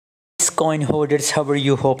Coin holders, how are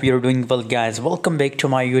you? Hope you're doing well, guys. Welcome back to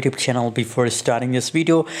my YouTube channel. Before starting this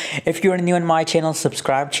video, if you're new on my channel,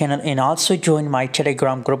 subscribe channel and also join my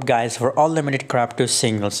Telegram group, guys, for unlimited crypto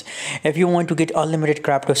signals. If you want to get unlimited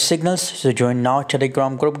crypto signals, so join now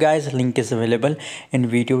Telegram group, guys. Link is available in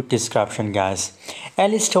video description, guys.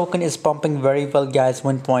 Alice token is pumping very well, guys.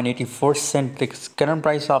 1.84 cent. The current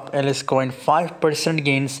price of Alice coin 5%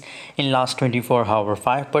 gains in last 24 hours.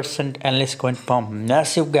 5% Alice coin pump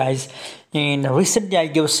massive, guys. And recently I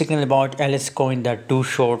gave a signal about Alice coin that too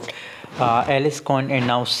short Alice coin, and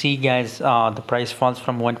now see, guys, the price falls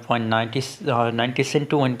from 1.90 cent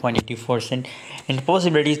to 1.84 cent, and the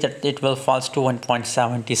possibility is that it will falls to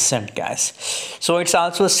 1.70 cent, guys. So it's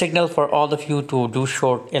also a signal for all of you to do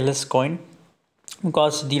short Alice coin,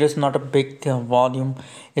 because there is not a big volume.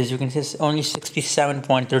 As you can see, it's only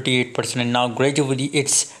 67.38%, and now gradually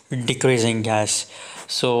it's decreasing, guys.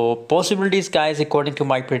 So possibilities, guys, according to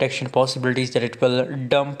my prediction, possibilities that it will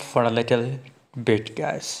dump for a little bit,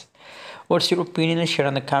 guys. What's your opinion? Share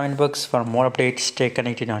in the comment box. For more updates, stay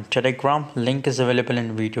connected on Telegram. Link is available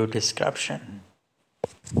in video description.